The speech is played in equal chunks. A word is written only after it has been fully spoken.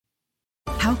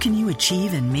How can you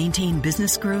achieve and maintain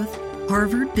business growth?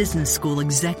 Harvard Business School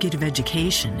Executive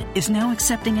Education is now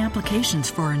accepting applications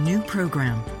for a new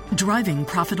program, Driving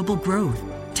Profitable Growth.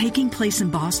 Taking place in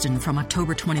Boston from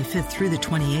October 25th through the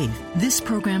 28th, this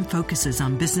program focuses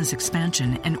on business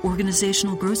expansion and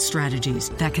organizational growth strategies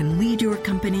that can lead your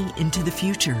company into the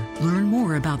future. Learn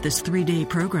more about this 3-day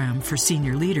program for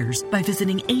senior leaders by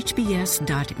visiting hbs.me/growth.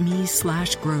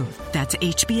 That's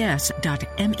hbs.me/growth.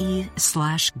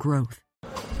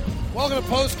 Welcome to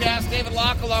Postcast. David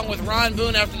Locke along with Ron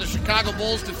Boone after the Chicago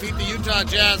Bulls defeat the Utah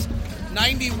Jazz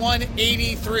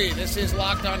 91-83. This is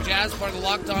Locked On Jazz, part of the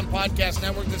Locked On Podcast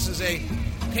Network. This is a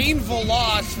painful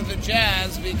loss for the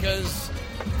Jazz because,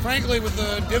 frankly, with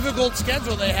the difficult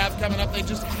schedule they have coming up, they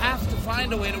just have to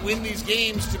find a way to win these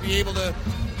games to be able to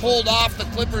hold off the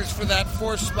Clippers for that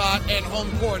fourth spot and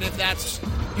home court. If that's,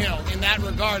 in that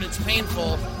regard, it's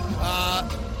painful.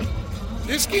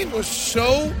 This game was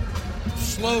so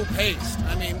slow-paced.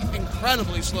 I mean,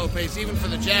 incredibly slow-paced, even for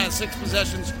the Jazz. 6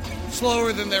 possessions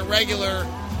slower than their regular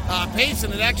pace,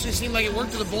 and it actually seemed like it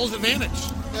worked to the Bulls' advantage.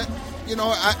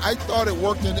 I thought it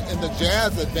worked in the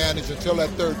Jazz advantage until that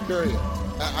third period.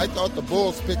 I thought the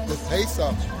Bulls picked the pace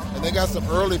up, and they got some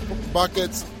early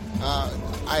buckets.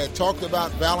 I had talked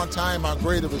about Valentine, how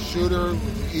great of a shooter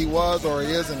he was or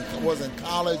he is and was in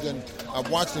college, and I've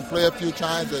watched him play a few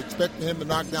times. I expected him to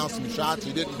knock down some shots.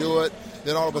 He didn't do it.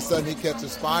 Then all of a sudden he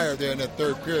catches fire there in that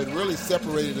third period. Really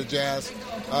separated the Jazz,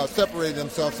 separated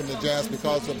themselves from the Jazz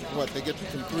because of they get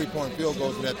some 3-point field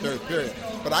goals in that third period.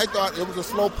 But I thought it was a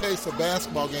slow pace of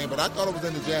basketball game, but I thought it was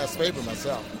in the Jazz favor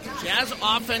myself. Jazz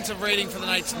offensive rating for the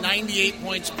night's 98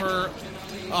 points per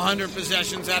 100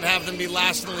 possessions. That'd have them be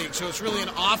last in the league. So it's really an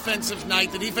offensive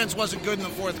night. The defense wasn't good in the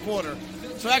fourth quarter.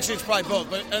 So actually it's probably both.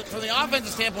 But from the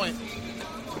offensive standpoint,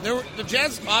 the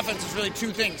Jazz offense is really two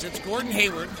things. It's Gordon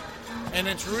Hayward and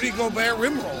it's Rudy Gobert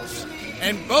rim rolls.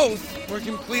 And both were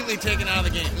completely taken out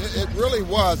of the game. It really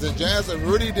was. The Jazz and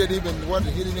Rudy didn't even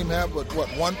have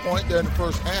 1 point there in the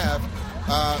first half,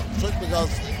 just because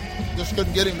just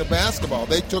couldn't get him the basketball.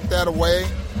 They took that away,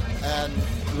 and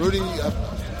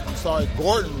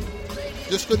Gordon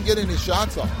just couldn't get any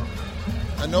shots off.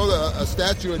 I know a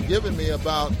stat you had given me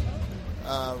about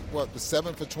the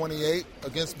 7 for 28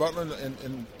 against Butler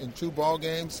in 2 ball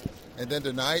games. And then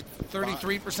tonight,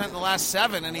 33% in the last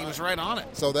 7, and he was right on it.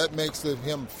 So that makes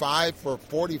him 5 for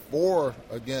 44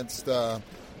 against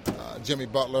Jimmy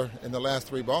Butler in the last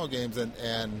 3 ball games.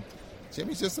 And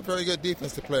Jimmy's just a very good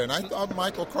defensive player. And I thought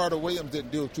Michael Carter-Williams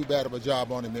didn't do too bad of a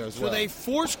job on him there as well. So they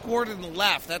forced Gordon to the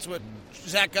left. That's what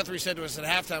Zach Guthrie said to us at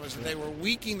halftime, is that they were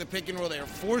weakening the pick and roll. They were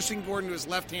forcing Gordon to his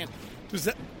left hand.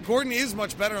 Gordon is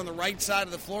much better on the right side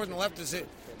of the floor than the left. Is it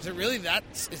really that?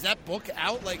 Is that book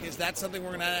out? Is that something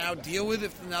we're going to now deal with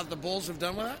now that the Bulls have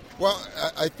done with that? Well,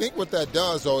 I think what that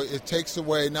does, though, it takes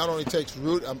away, not only takes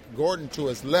Gordon to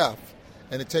his left,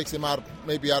 and it takes him out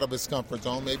of his comfort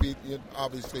zone. Maybe,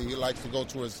 obviously, he likes to go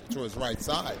to his right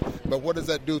side. But what does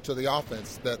that do to the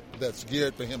offense that's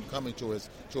geared for him coming to his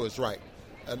right?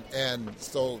 And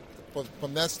so,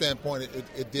 from that standpoint,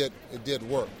 it did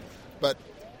work. But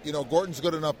Gordon's a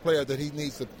good enough player that he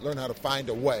needs to learn how to find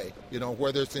a way,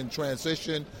 whether it's in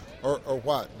transition or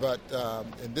what. But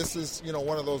and this is,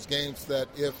 one of those games that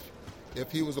if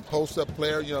he was a post-up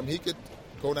player, he could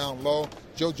go down low.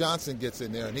 Joe Johnson gets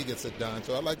in there and he gets it done.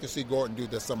 So I'd like to see Gordon do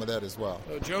some of that as well.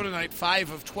 So Joe tonight,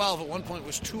 5 of 12. At one point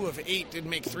was 2 of 8. Didn't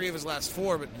make 3 of his last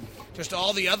 4. But just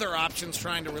all the other options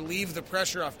trying to relieve the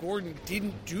pressure off Gordon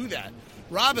didn't do that.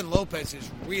 Robin Lopez is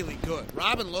really good.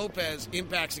 Robin Lopez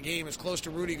impacts the game as close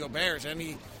to Rudy Gobert as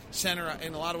any center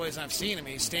in a lot of ways I've seen him.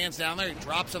 He stands down there, he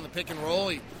drops on the pick and roll,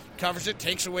 he covers it,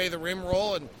 takes away the rim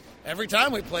roll, and every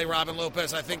time we play Robin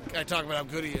Lopez, I think I talk about how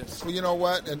good he is. Well, you know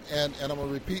what, and I'm going to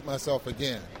repeat myself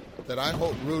again, that I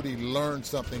hope Rudy learns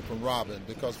something from Robin,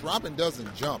 because Robin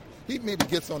doesn't jump. He maybe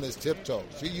gets on his tiptoes.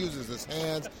 He uses his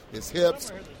hands, his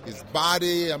hips, his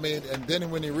body. And then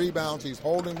when he rebounds, he's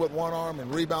holding with one arm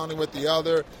and rebounding with the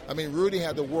other. Rudy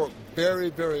had to work very,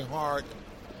 very hard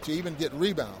to even get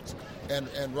rebounds. And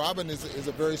Robin is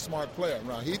a very smart player.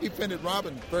 Now, he defended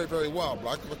Robin very, very well.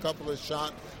 Blocked a couple of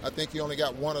shots. I think he only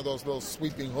got one of those little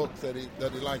sweeping hooks that he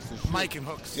likes to shoot. Mike and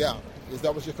hooks. Yeah. Is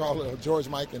that what you call it? George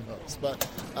Mike and hooks. But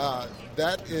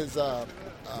that is a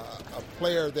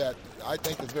player that I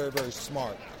think is very, very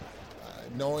smart.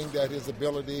 Knowing that his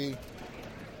ability,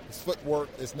 his footwork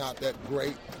is not that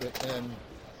great,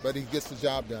 but he gets the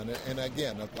job done. And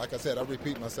again, like I said, I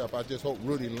repeat myself, I just hope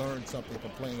Rudy learns something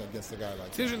from playing against a guy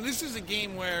like that. This is a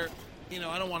game where,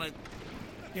 I don't want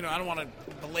to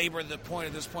belabor the point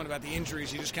at this point about the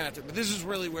injuries. You just kind of have to, but this is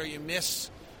really where you miss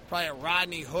probably a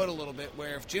Rodney Hood a little bit,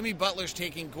 where if Jimmy Butler's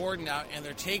taking Gordon out and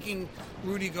they're taking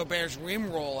Rudy Gobert's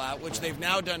rim roll out, which they've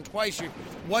now done twice,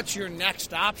 what's your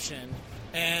next option?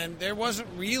 And there wasn't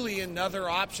really another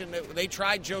option. They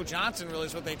tried Joe Johnson, really,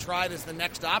 is what they tried as the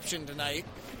next option tonight,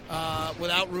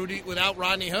 without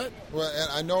Rodney Hood. Well, and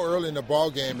I know early in the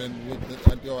ball game, and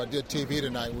I did TV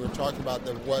tonight, we were talking about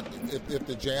if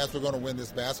the Jazz were going to win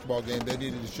this basketball game, they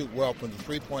needed to shoot well from the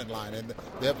three-point line. And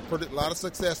they have a lot of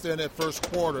success there in that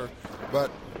first quarter, but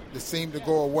it seemed to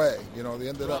go away. They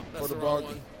ended up for the ball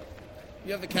game.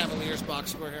 You have the Cavaliers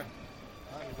box score here.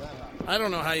 I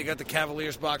don't know how you got the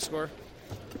Cavaliers box score.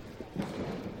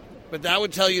 But that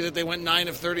would tell you that they went 9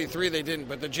 of 33. They didn't.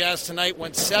 But the Jazz tonight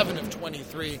went 7 of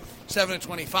 23, 7 of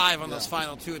 25 on those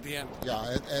final two at the end.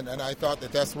 Yeah, and I thought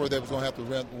that's where they was going to have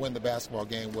to win the basketball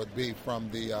game, would be from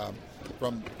the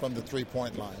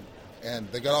three-point line. And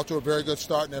they got off to a very good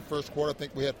start in that first quarter. I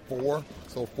think we had 4.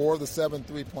 So 4 of the 7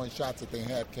 three-point shots that they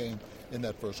had came in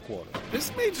that first quarter.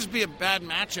 This may just be a bad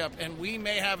matchup, and we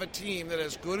may have a team that,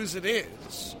 as good as it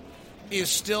is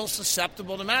still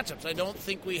susceptible to matchups. I don't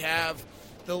think we have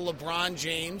the LeBron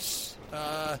James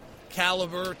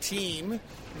caliber team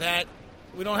that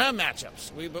we don't have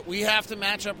matchups. But we have to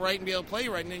match up right and be able to play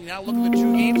right. And now look at the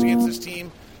 2 games against this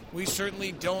team. We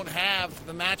certainly don't have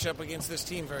the matchup against this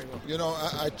team very well.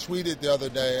 I tweeted the other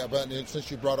day about,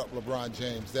 since you brought up LeBron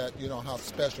James, that how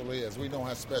special he is. We know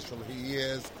how special he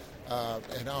is.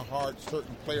 And how hard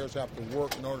certain players have to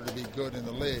work in order to be good in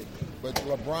the league. But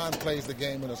LeBron plays the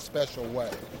game in a special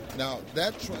way. Now,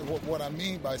 what I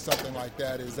mean by something like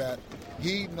that is that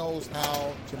he knows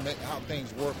how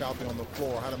things work out there on the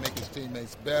floor, how to make his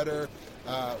teammates better,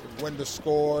 when to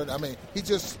score. I mean,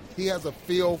 he has a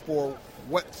feel for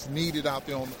what's needed out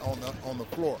there on the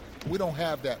floor. We don't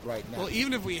have that right now. Well,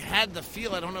 even if we had the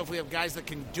feel, I don't know if we have guys that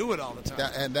can do it all the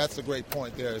time. And that's a great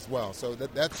point there as well. So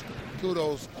that's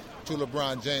kudos to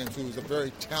LeBron James, who's a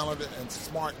very talented and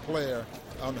smart player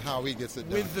on how he gets it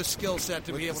done. With the skill set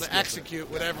to be able to execute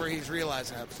whatever he's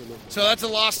realizing. Absolutely. So that's a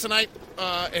loss tonight.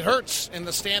 It hurts in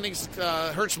the standings.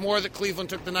 Hurts more that Cleveland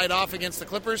took the night off against the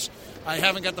Clippers. I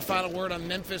haven't got the final word on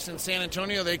Memphis and San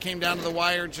Antonio. They came down to the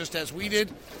wire just as we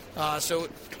did. So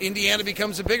Indiana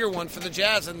becomes a bigger one for the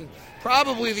Jazz. And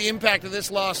probably the impact of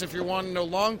this loss, if you're wanting to know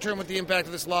long-term what the impact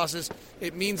of this loss is,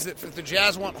 it means that if the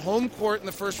Jazz want home court in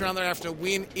the first round, they have to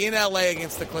win in L.A.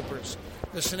 against the Clippers.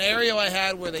 The scenario I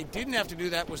had where they didn't have to do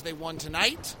that was they won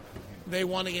tonight, they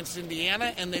won against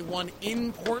Indiana, and they won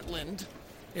in Portland.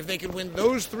 If they could win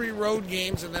those 3 road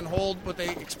games and then hold what they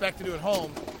expect to do at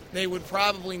home, they would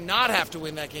probably not have to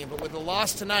win that game. But with the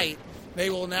loss tonight, they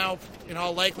will now, in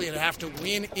all likelihood, have to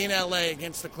win in L.A.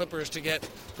 against the Clippers to get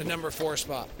the number 4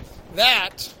 spot.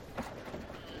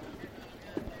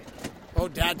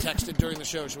 Dad texted during the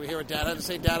show. Should we hear what Dad had to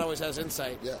say? Dad always has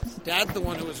insight. Yes. Dad's the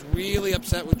one who was really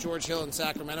upset with George Hill in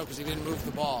Sacramento because he didn't move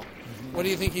the ball. Mm-hmm. What do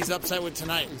you think he's upset with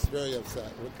tonight? He's very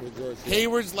upset with George Hill.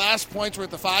 Hayward's last points were at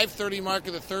the 5:30 mark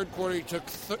of the third quarter. He took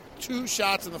 2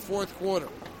 shots in the fourth quarter.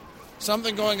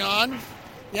 Something going on?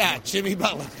 Yeah, Jimmy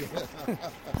Butler.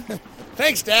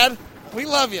 Thanks, Dad. We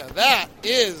love you. That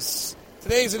is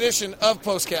today's edition of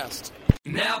Postcast.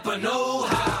 Napa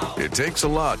know-how. It takes a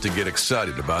lot to get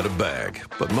excited about a bag,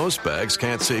 but most bags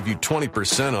can't save you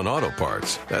 20% on auto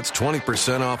parts. That's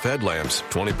 20% off headlamps,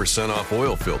 20% off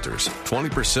oil filters,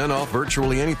 20% off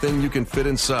virtually anything you can fit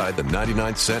inside the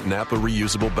 99-cent Napa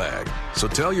reusable bag. So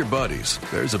tell your buddies,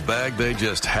 there's a bag they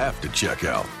just have to check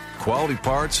out. Quality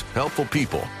parts, helpful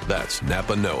people. That's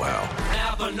Napa know-how.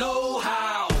 Napa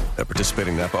know-how. At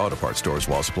participating Napa Auto Parts stores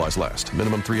while supplies last.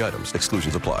 Minimum 3 items.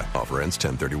 Exclusions apply. Offer ends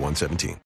 10/31/17.